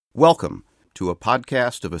Welcome to a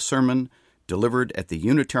podcast of a sermon delivered at the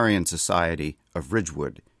Unitarian Society of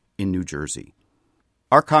Ridgewood in New Jersey.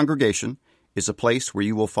 Our congregation is a place where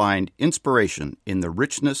you will find inspiration in the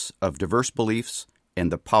richness of diverse beliefs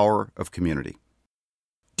and the power of community.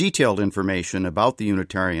 Detailed information about the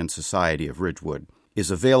Unitarian Society of Ridgewood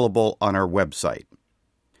is available on our website,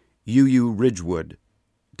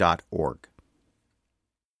 uuridgewood.org.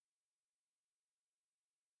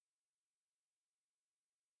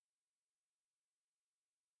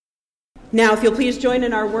 Now, if you'll please join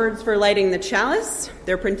in our words for lighting the chalice.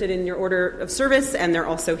 They're printed in your order of service, and they're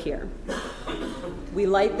also here. We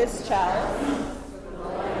light this chalice with the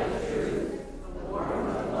light of truth, the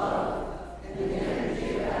warmth of love, and the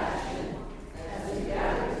energy of action as we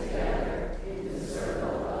gather together in the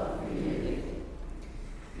circle of community.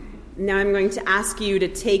 Now I'm going to ask you to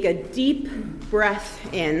take a deep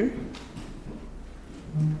breath in.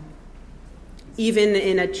 Even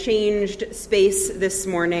in a changed space this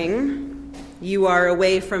morning, you are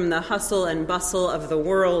away from the hustle and bustle of the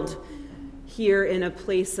world, here in a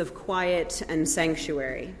place of quiet and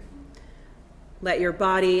sanctuary. Let your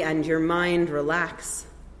body and your mind relax.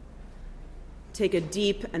 Take a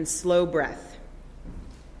deep and slow breath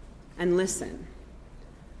and listen.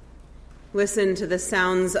 Listen to the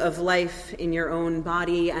sounds of life in your own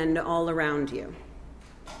body and all around you.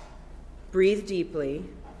 Breathe deeply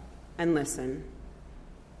and listen.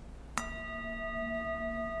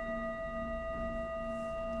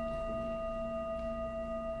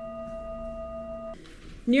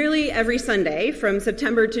 Nearly every Sunday from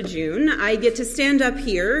September to June, I get to stand up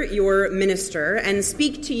here, your minister, and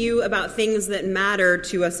speak to you about things that matter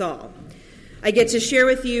to us all. I get to share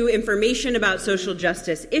with you information about social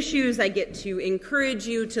justice issues. I get to encourage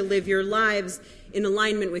you to live your lives in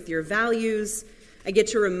alignment with your values. I get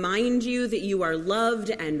to remind you that you are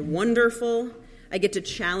loved and wonderful. I get to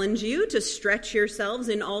challenge you to stretch yourselves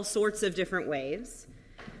in all sorts of different ways.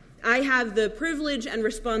 I have the privilege and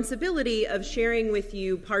responsibility of sharing with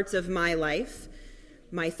you parts of my life,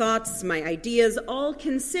 my thoughts, my ideas, all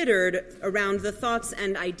considered around the thoughts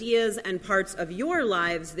and ideas and parts of your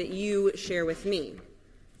lives that you share with me.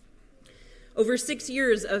 Over 6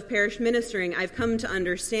 years of parish ministering, I've come to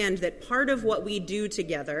understand that part of what we do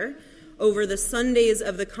together over the Sundays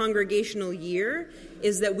of the congregational year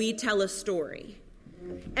is that we tell a story.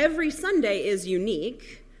 Every Sunday is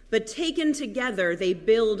unique, but taken together, they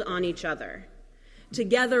build on each other.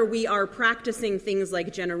 Together, we are practicing things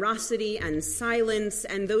like generosity and silence,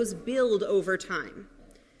 and those build over time.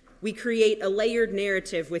 We create a layered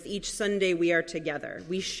narrative with each Sunday we are together.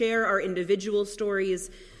 We share our individual stories,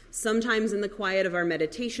 sometimes in the quiet of our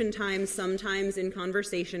meditation time, sometimes in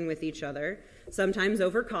conversation with each other, sometimes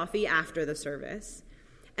over coffee after the service.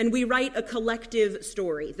 And we write a collective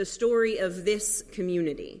story, the story of this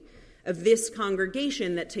community, of this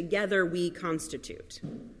congregation that together we constitute.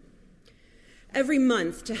 Every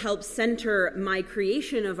month, to help center my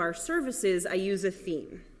creation of our services, I use a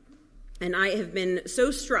theme. And I have been so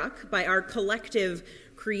struck by our collective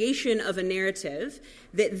creation of a narrative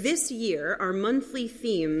that this year our monthly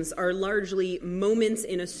themes are largely moments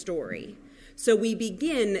in a story. So we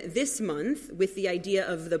begin this month with the idea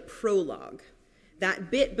of the prologue, that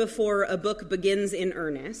bit before a book begins in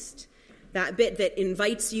earnest, that bit that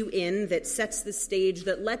invites you in, that sets the stage,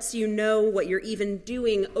 that lets you know what you're even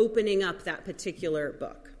doing opening up that particular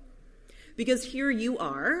book. Because here you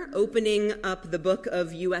are, opening up the book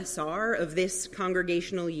of USR of this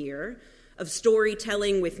congregational year, of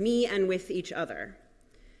storytelling with me and with each other.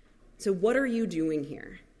 So what are you doing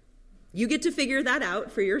here? You get to figure that out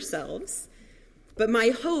for yourselves. But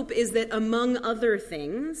my hope is that among other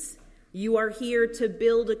things, you are here to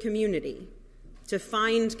build a community, to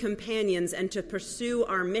find companions, and to pursue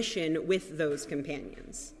our mission with those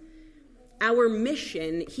companions. Our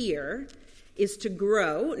mission here is to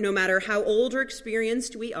grow, no matter how old or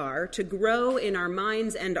experienced we are, to grow in our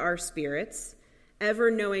minds and our spirits,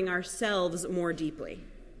 ever knowing ourselves more deeply.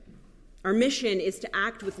 Our mission is to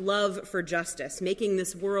act with love for justice, making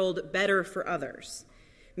this world better for others,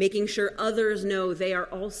 making sure others know they are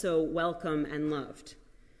also welcome and loved.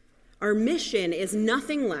 Our mission is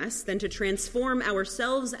nothing less than to transform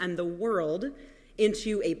ourselves and the world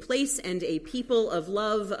into a place and a people of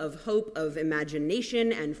love, of hope, of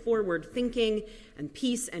imagination and forward thinking and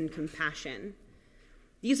peace and compassion.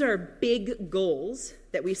 These are big goals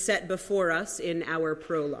that we set before us in our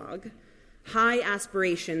prologue, high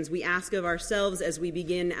aspirations we ask of ourselves as we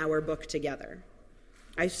begin our book together.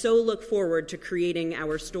 I so look forward to creating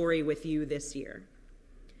our story with you this year.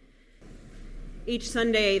 Each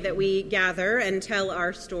Sunday that we gather and tell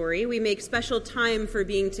our story, we make special time for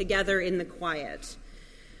being together in the quiet.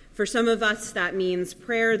 For some of us, that means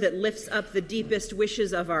prayer that lifts up the deepest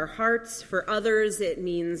wishes of our hearts. For others, it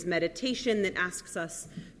means meditation that asks us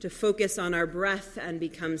to focus on our breath and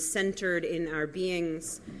become centered in our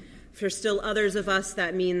beings. For still others of us,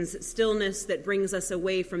 that means stillness that brings us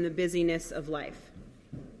away from the busyness of life.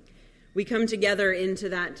 We come together into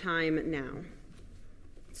that time now.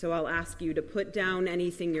 So I'll ask you to put down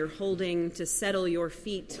anything you're holding, to settle your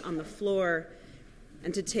feet on the floor,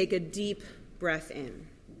 and to take a deep breath in.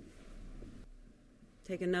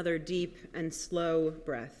 Take another deep and slow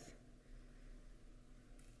breath.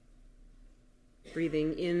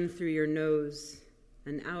 Breathing in through your nose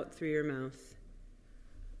and out through your mouth.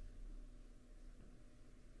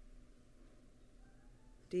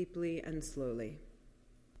 Deeply and slowly.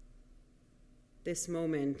 This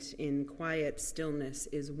moment in quiet stillness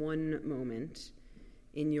is one moment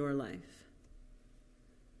in your life.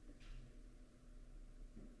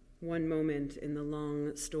 One moment in the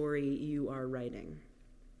long story you are writing.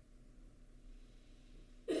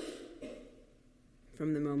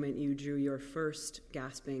 From the moment you drew your first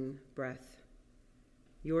gasping breath,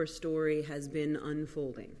 your story has been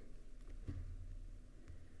unfolding.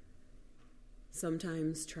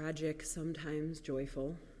 Sometimes tragic, sometimes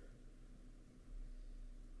joyful.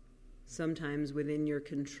 Sometimes within your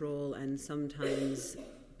control and sometimes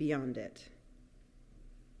beyond it.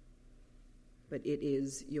 But it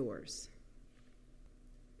is yours.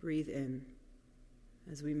 Breathe in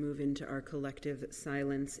as we move into our collective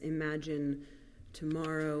silence. Imagine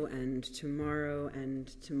tomorrow and tomorrow and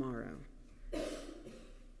tomorrow.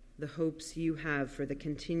 The hopes you have for the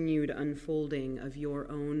continued unfolding of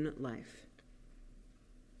your own life.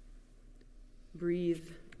 Breathe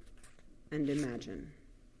and imagine.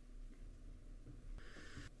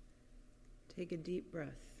 Take a deep breath.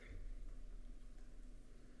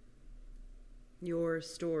 Your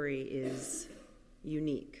story is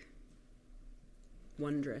unique,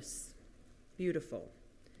 wondrous, beautiful,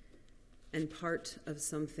 and part of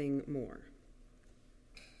something more.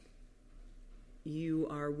 You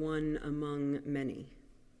are one among many,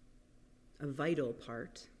 a vital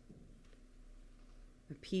part,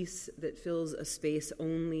 a piece that fills a space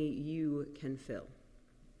only you can fill.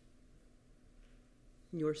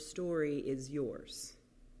 Your story is yours,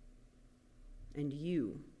 and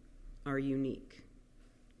you are unique,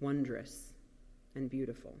 wondrous, and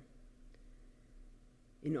beautiful.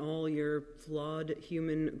 In all your flawed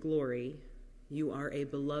human glory, you are a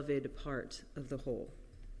beloved part of the whole.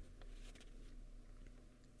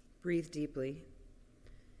 Breathe deeply.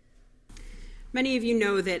 Many of you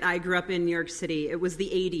know that I grew up in New York City. It was the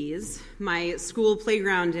 80s. My school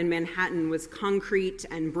playground in Manhattan was concrete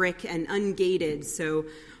and brick and ungated, so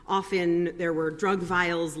often there were drug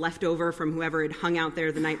vials left over from whoever had hung out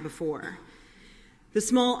there the night before. The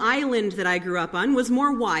small island that I grew up on was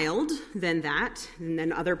more wild than that, and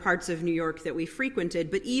than other parts of New York that we frequented,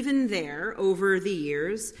 but even there, over the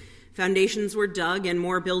years, foundations were dug and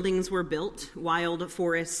more buildings were built, wild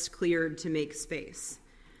forests cleared to make space.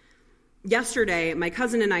 Yesterday, my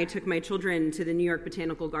cousin and I took my children to the New York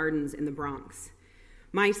Botanical Gardens in the Bronx.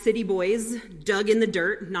 My city boys dug in the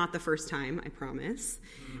dirt, not the first time, I promise,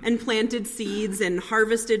 and planted seeds and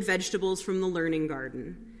harvested vegetables from the learning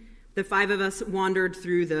garden. The five of us wandered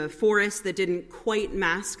through the forest that didn't quite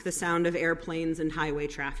mask the sound of airplanes and highway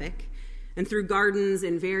traffic, and through gardens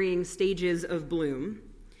in varying stages of bloom.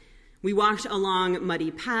 We walked along muddy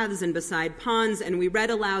paths and beside ponds, and we read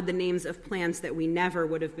aloud the names of plants that we never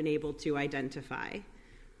would have been able to identify.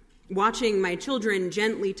 Watching my children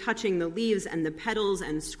gently touching the leaves and the petals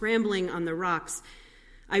and scrambling on the rocks,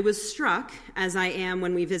 I was struck, as I am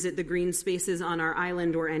when we visit the green spaces on our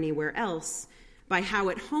island or anywhere else, by how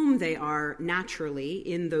at home they are naturally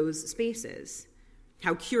in those spaces.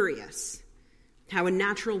 How curious, how a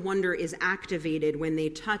natural wonder is activated when they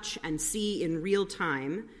touch and see in real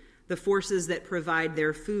time the forces that provide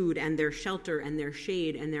their food and their shelter and their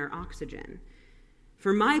shade and their oxygen.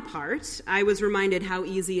 For my part, I was reminded how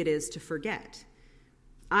easy it is to forget.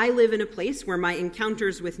 I live in a place where my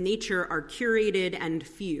encounters with nature are curated and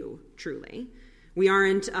few, truly. We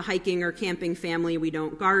aren't a hiking or camping family. We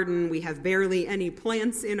don't garden. We have barely any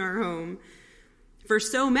plants in our home. For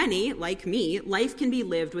so many, like me, life can be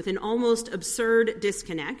lived with an almost absurd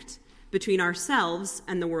disconnect between ourselves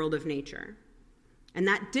and the world of nature. And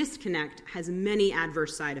that disconnect has many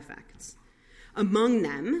adverse side effects. Among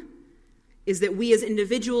them is that we as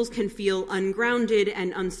individuals can feel ungrounded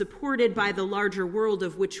and unsupported by the larger world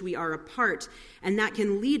of which we are a part, and that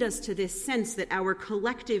can lead us to this sense that our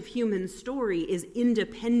collective human story is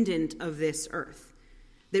independent of this earth,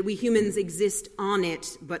 that we humans exist on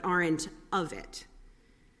it but aren't of it.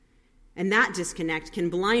 And that disconnect can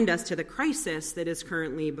blind us to the crisis that is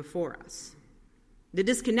currently before us. The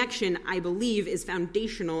disconnection, I believe, is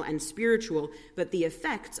foundational and spiritual, but the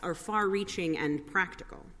effects are far-reaching and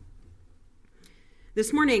practical.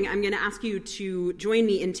 This morning, I'm going to ask you to join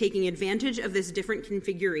me in taking advantage of this different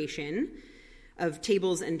configuration of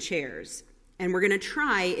tables and chairs. And we're going to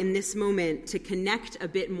try in this moment to connect a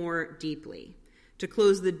bit more deeply, to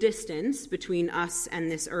close the distance between us and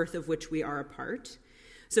this earth of which we are a part.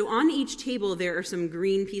 So on each table, there are some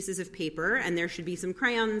green pieces of paper, and there should be some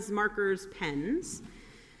crayons, markers, pens.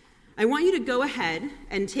 I want you to go ahead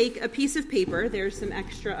and take a piece of paper. There's some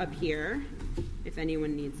extra up here, if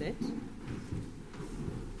anyone needs it.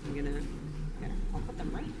 I'll put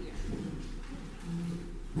them right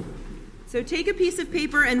here. So take a piece of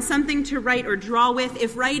paper and something to write or draw with.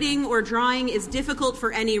 If writing or drawing is difficult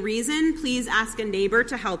for any reason, please ask a neighbor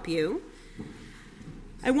to help you.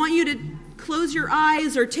 I want you to close your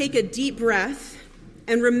eyes or take a deep breath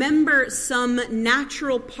and remember some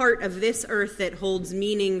natural part of this earth that holds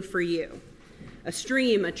meaning for you. A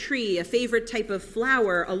stream, a tree, a favorite type of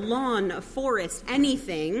flower, a lawn, a forest,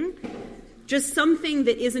 anything. Just something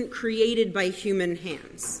that isn't created by human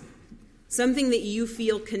hands. Something that you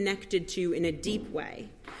feel connected to in a deep way.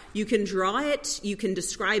 You can draw it, you can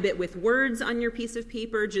describe it with words on your piece of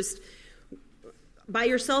paper, just by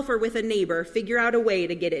yourself or with a neighbor, figure out a way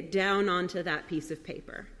to get it down onto that piece of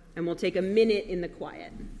paper. And we'll take a minute in the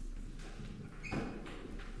quiet.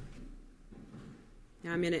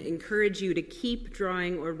 Now I'm going to encourage you to keep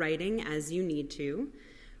drawing or writing as you need to,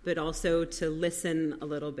 but also to listen a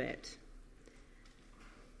little bit.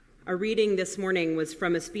 Our reading this morning was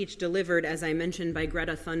from a speech delivered, as I mentioned, by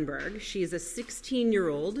Greta Thunberg. She's a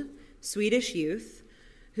 16-year-old Swedish youth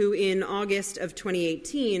who in August of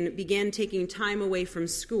 2018 began taking time away from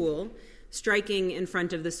school, striking in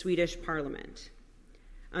front of the Swedish parliament.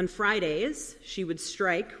 On Fridays, she would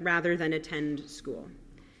strike rather than attend school.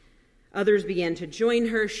 Others began to join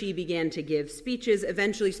her. She began to give speeches,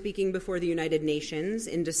 eventually speaking before the United Nations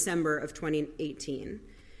in December of 2018.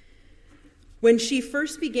 When she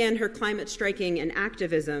first began her climate striking and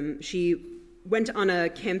activism, she went on a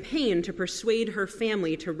campaign to persuade her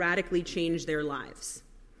family to radically change their lives.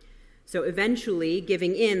 So eventually,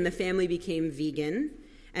 giving in, the family became vegan,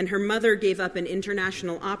 and her mother gave up an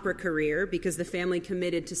international opera career because the family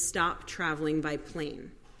committed to stop traveling by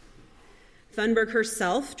plane. Thunberg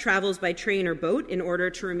herself travels by train or boat in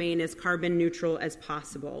order to remain as carbon neutral as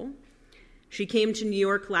possible. She came to New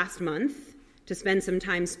York last month to spend some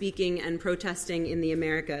time speaking and protesting in the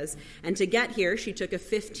Americas. And to get here, she took a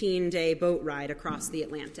 15-day boat ride across the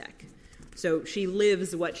Atlantic. So she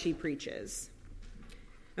lives what she preaches.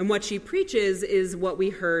 And what she preaches is what we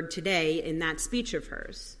heard today in that speech of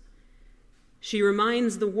hers. She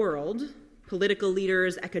reminds the world, political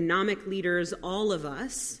leaders, economic leaders, all of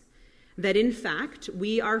us, that in fact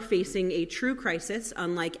we are facing a true crisis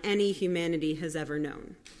unlike any humanity has ever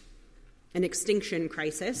known. An extinction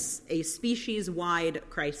crisis, a species-wide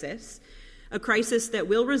crisis, a crisis that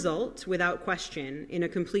will result, without question, in a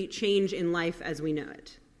complete change in life as we know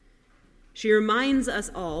it. She reminds us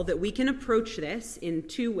all that we can approach this in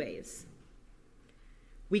two ways.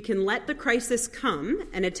 We can let the crisis come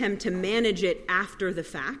and attempt to manage it after the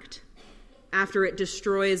fact, after it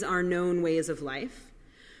destroys our known ways of life,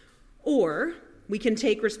 or we can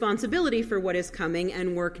take responsibility for what is coming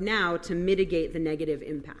and work now to mitigate the negative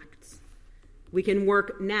impacts. We can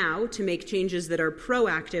work now to make changes that are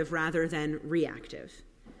proactive rather than reactive.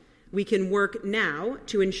 We can work now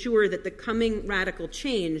to ensure that the coming radical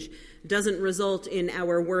change doesn't result in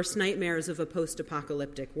our worst nightmares of a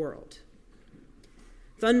post-apocalyptic world.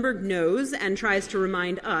 Thunberg knows and tries to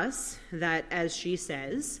remind us that, as she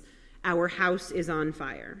says, our house is on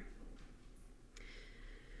fire.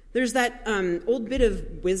 There's that old bit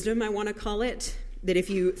of wisdom, I want to call it, that if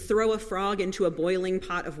you throw a frog into a boiling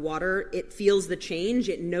pot of water, it feels the change,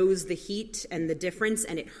 it knows the heat and the difference,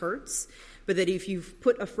 and it hurts. But that if you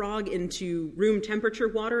put a frog into room temperature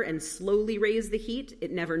water and slowly raise the heat,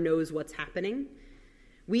 it never knows what's happening.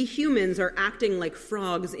 We humans are acting like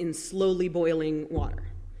frogs in slowly boiling water.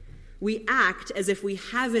 We act as if we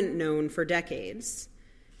haven't known for decades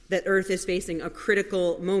that Earth is facing a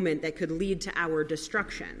critical moment that could lead to our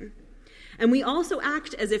destruction. And we also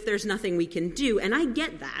act as if there's nothing we can do, and I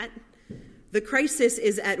get that. The crisis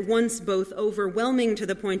is at once both overwhelming to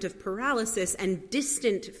the point of paralysis and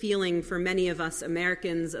distant feeling for many of us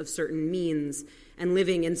Americans of certain means and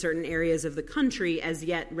living in certain areas of the country as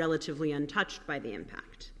yet relatively untouched by the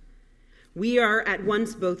impact. We are at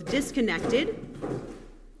once both disconnected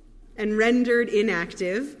and rendered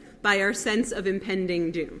inactive by our sense of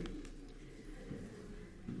impending doom.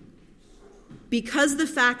 because the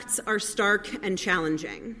facts are stark and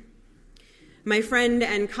challenging. My friend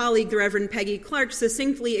and colleague, the Reverend Peggy Clark,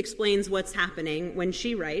 succinctly explains what's happening when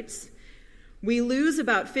she writes, "We lose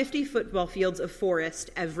about 50 football fields of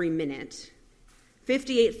forest every minute.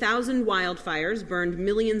 58,000 wildfires burned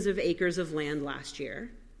millions of acres of land last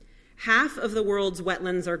year. Half of the world's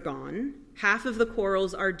wetlands are gone, half of the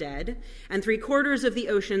corals are dead, and 3/4 of the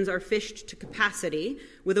oceans are fished to capacity,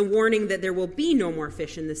 with a warning that there will be no more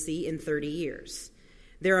fish in the sea in 30 years.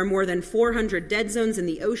 There are more than 400 dead zones in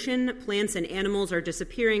the ocean. Plants and animals are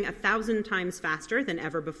disappearing 1,000 times faster than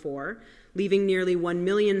ever before, leaving nearly 1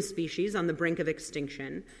 million species on the brink of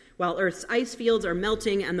extinction, while Earth's ice fields are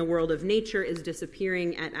melting and the world of nature is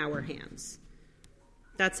disappearing at our hands."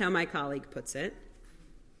 That's how my colleague puts it.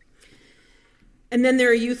 And then there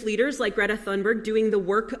are youth leaders like Greta Thunberg doing the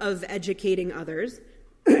work of educating others,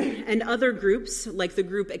 and other groups like the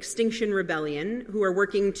group Extinction Rebellion, who are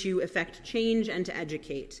working to effect change and to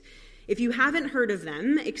educate. If you haven't heard of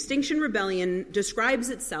them, Extinction Rebellion describes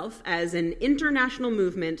itself as an international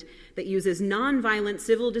movement that uses nonviolent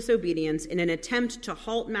civil disobedience in an attempt to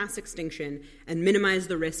halt mass extinction and minimize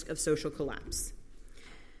the risk of social collapse.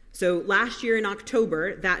 So last year in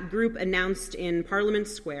October, that group announced in Parliament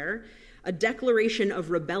Square a declaration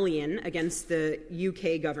of rebellion against the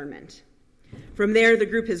UK government. From there, the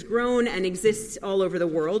group has grown and exists all over the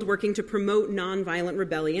world, working to promote nonviolent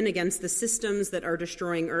rebellion against the systems that are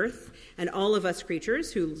destroying Earth and all of us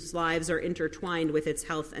creatures whose lives are intertwined with its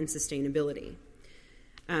health and sustainability.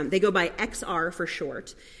 They go by XR for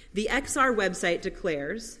short. The XR website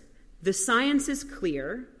declares, "The science is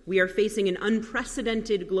clear. We are facing an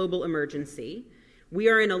unprecedented global emergency. We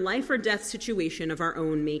are in a life or death situation of our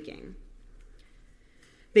own making."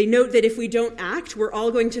 They note that if we don't act, we're all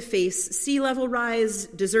going to face sea level rise,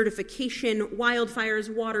 desertification, wildfires,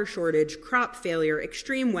 water shortage, crop failure,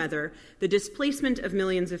 extreme weather, the displacement of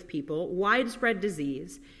millions of people, widespread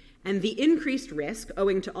disease, and the increased risk,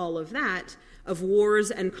 owing to all of that, of wars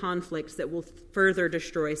and conflicts that will further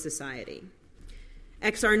destroy society.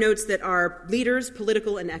 XR notes that our leaders,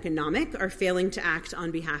 political and economic, are failing to act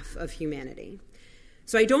on behalf of humanity.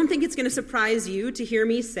 So I don't think it's going to surprise you to hear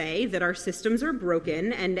me say that our systems are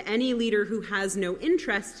broken, and any leader who has no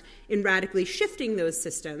interest in radically shifting those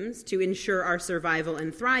systems to ensure our survival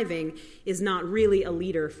and thriving is not really a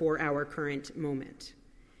leader for our current moment.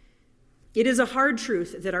 It is a hard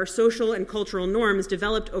truth that our social and cultural norms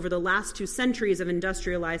developed over the last 2 centuries of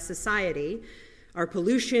industrialized society, our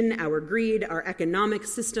pollution, our greed, our economic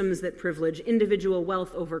systems that privilege individual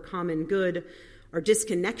wealth over common good, our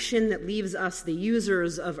disconnection that leaves us the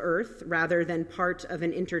users of Earth rather than part of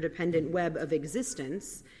an interdependent web of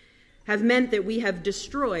existence, have meant that we have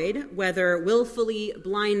destroyed, whether willfully,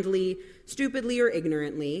 blindly, stupidly, or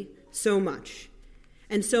ignorantly, so much.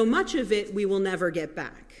 And so much of it we will never get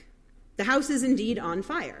back. The house is indeed on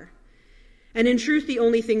fire. And in truth, the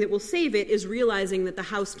only thing that will save it is realizing that the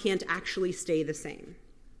house can't actually stay the same.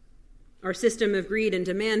 Our system of greed and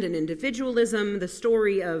demand and individualism, the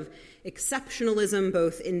story of exceptionalism,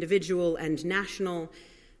 both individual and national,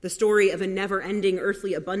 the story of a never-ending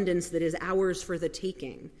earthly abundance that is ours for the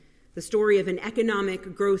taking, the story of an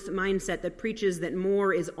economic growth mindset that preaches that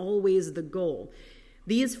more is always the goal.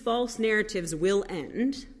 These false narratives will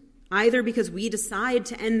end, either because we decide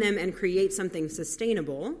to end them and create something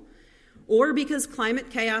sustainable, or because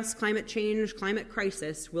climate chaos, climate change, climate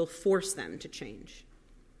crisis will force them to change.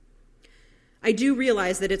 I do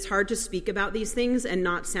realize that it's hard to speak about these things and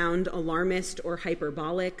not sound alarmist or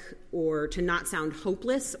hyperbolic, or to not sound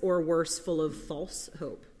hopeless or worse, full of false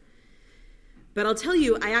hope. But I'll tell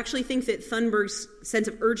you, I actually think that Thunberg's sense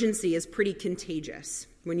of urgency is pretty contagious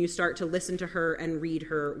when you start to listen to her and read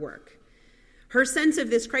her work. Her sense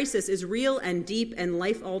of this crisis is real and deep and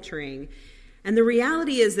life-altering, and the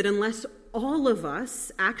reality is that unless all of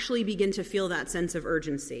us actually begin to feel that sense of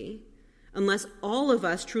urgency, unless all of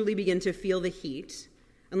us truly begin to feel the heat,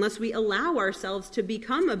 unless we allow ourselves to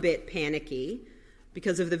become a bit panicky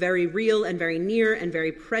because of the very real and very near and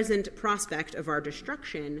very present prospect of our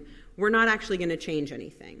destruction, we're not actually going to change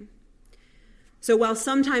anything. So while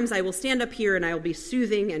sometimes I will stand up here and I will be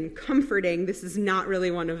soothing and comforting, this is not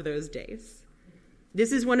really one of those days.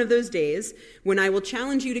 This is one of those days when I will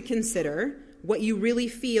challenge you to consider what you really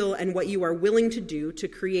feel and what you are willing to do to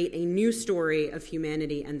create a new story of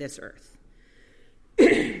humanity and this earth.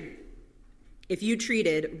 If you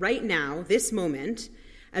treated right now, this moment,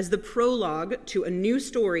 as the prologue to a new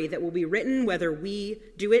story that will be written whether we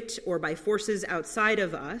do it or by forces outside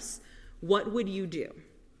of us, what would you do?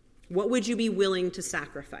 What would you be willing to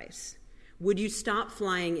sacrifice? Would you stop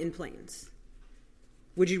flying in planes?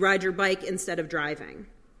 Would you ride your bike instead of driving?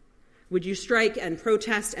 Would you strike and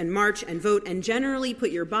protest and march and vote and generally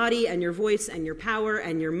put your body and your voice and your power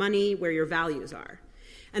and your money where your values are?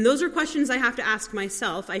 And those are questions I have to ask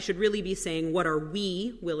myself. I should really be saying, what are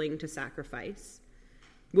we willing to sacrifice?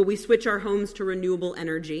 Will we switch our homes to renewable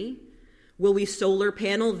energy? Will we solar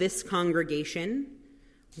panel this congregation?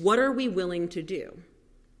 What are we willing to do?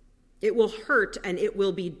 It will hurt and it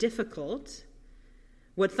will be difficult.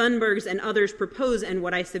 What Thunberg's and others propose and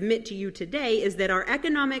what I submit to you today is that our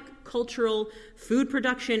economic, cultural, food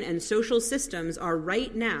production, and social systems are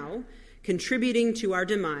right now contributing to our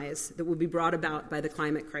demise that will be brought about by the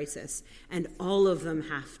climate crisis, and all of them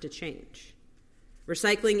have to change.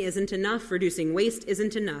 Recycling isn't enough. Reducing waste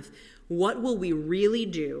isn't enough. What will we really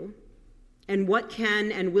do, and what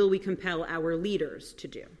can and will we compel our leaders to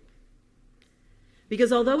do?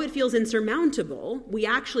 Because although it feels insurmountable, we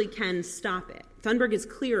actually can stop it. Thunberg is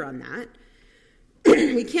clear on that.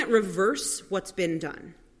 We can't reverse what's been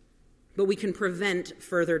done, but we can prevent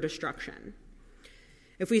further destruction.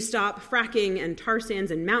 If we stop fracking and tar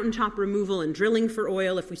sands and mountaintop removal and drilling for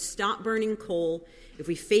oil, if we stop burning coal, if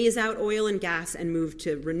we phase out oil and gas and move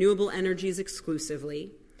to renewable energies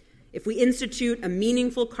exclusively, if we institute a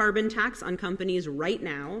meaningful carbon tax on companies right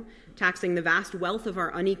now, taxing the vast wealth of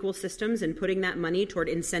our unequal systems and putting that money toward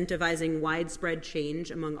incentivizing widespread change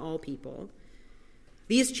among all people,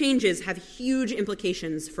 these changes have huge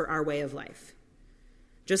implications for our way of life.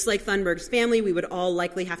 Just like Thunberg's family, we would all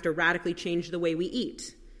likely have to radically change the way we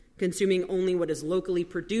eat, consuming only what is locally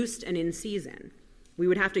produced and in season. We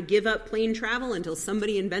would have to give up plane travel until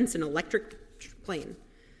somebody invents an electric plane.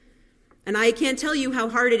 And I can't tell you how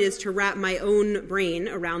hard it is to wrap my own brain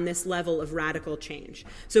around this level of radical change.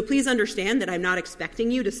 So please understand that I'm not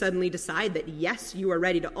expecting you to suddenly decide that, yes, you are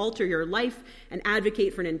ready to alter your life and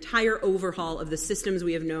advocate for an entire overhaul of the systems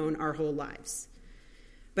we have known our whole lives.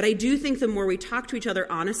 But I do think the more we talk to each other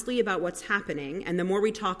honestly about what's happening, and the more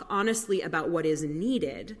we talk honestly about what is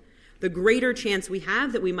needed, the greater chance we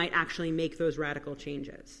have that we might actually make those radical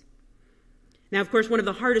changes. Now, of course, one of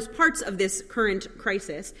the hardest parts of this current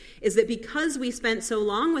crisis is that because we spent so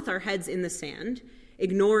long with our heads in the sand,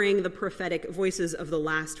 ignoring the prophetic voices of the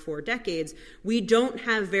last 4 decades, we don't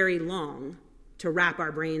have very long to wrap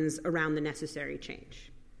our brains around the necessary change.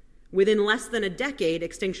 Within less than a decade,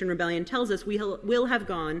 Extinction Rebellion tells us we will have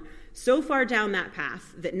gone so far down that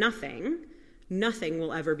path that nothing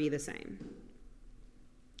will ever be the same.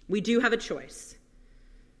 We do have a choice,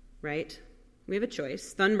 right? We have a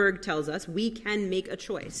choice. Thunberg tells us we can make a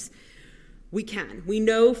choice. We can. We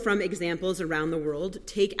know from examples around the world,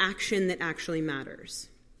 take action that actually matters.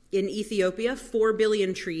 In Ethiopia, 4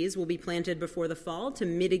 billion trees will be planted before the fall to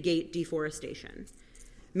mitigate deforestation.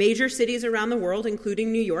 Major cities around the world,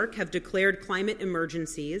 including New York, have declared climate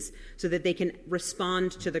emergencies so that they can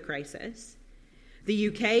respond to the crisis. The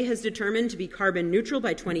UK has determined to be carbon neutral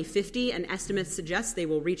by 2050, and estimates suggest they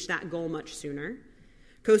will reach that goal much sooner.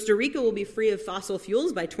 Costa Rica will be free of fossil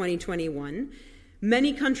fuels by 2021.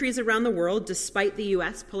 Many countries around the world, despite the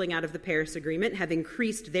U.S. pulling out of the Paris Agreement, have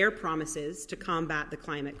increased their promises to combat the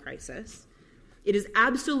climate crisis. It is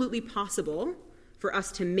absolutely possible for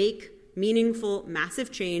us to make meaningful,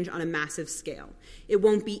 massive change on a massive scale. It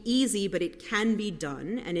won't be easy, but it can be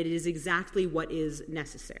done, and it is exactly what is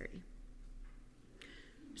necessary.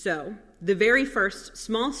 So, the very first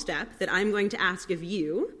small step that I'm going to ask of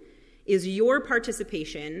you is your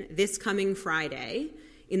participation this coming Friday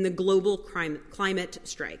in the global climate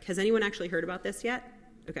strike. Has anyone actually heard about this yet?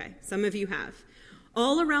 Okay, some of you have.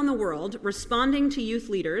 All around the world, responding to youth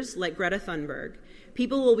leaders like Greta Thunberg,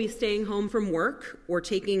 people will be staying home from work or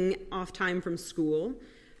taking off time from school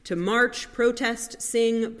to march, protest,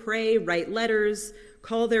 sing, pray, write letters,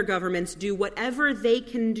 call their governments, do whatever they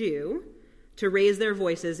can do to raise their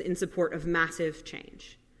voices in support of massive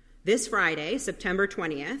change. This Friday, September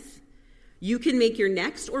 20th, you can make your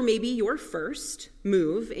next or maybe your first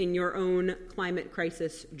move in your own climate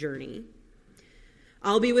crisis journey.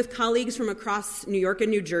 I'll be with colleagues from across New York and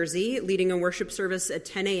New Jersey, leading a worship service at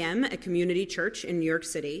 10 a.m. at Community Church in New York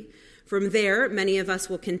City. From there, many of us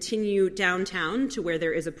will continue downtown to where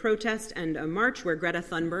there is a protest and a march where Greta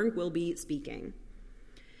Thunberg will be speaking.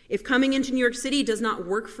 If coming into New York City does not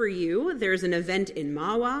work for you, there's an event in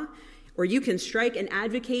Mahwah, or you can strike and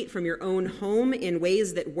advocate from your own home in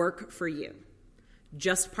ways that work for you.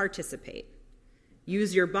 Just participate.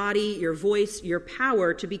 Use your body, your voice, your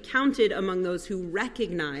power to be counted among those who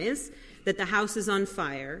recognize that the house is on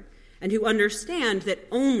fire and who understand that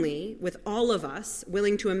only with all of us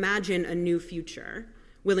willing to imagine a new future,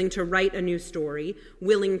 willing to write a new story,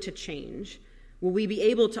 willing to change, will we be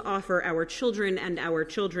able to offer our children and our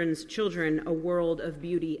children's children a world of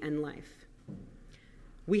beauty and life.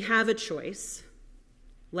 We have a choice.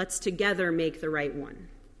 Let's together make the right one.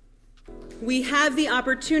 We have the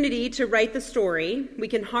opportunity to write the story. We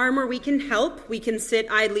can harm or we can help. We can sit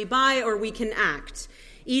idly by or we can act.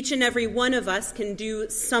 Each and every one of us can do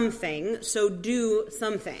something, so do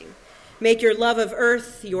something. Make your love of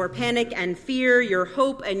earth, your panic and fear, your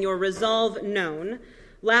hope and your resolve known,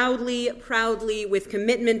 loudly, proudly, with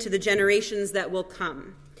commitment to the generations that will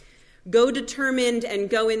come. Go determined and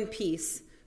go in peace.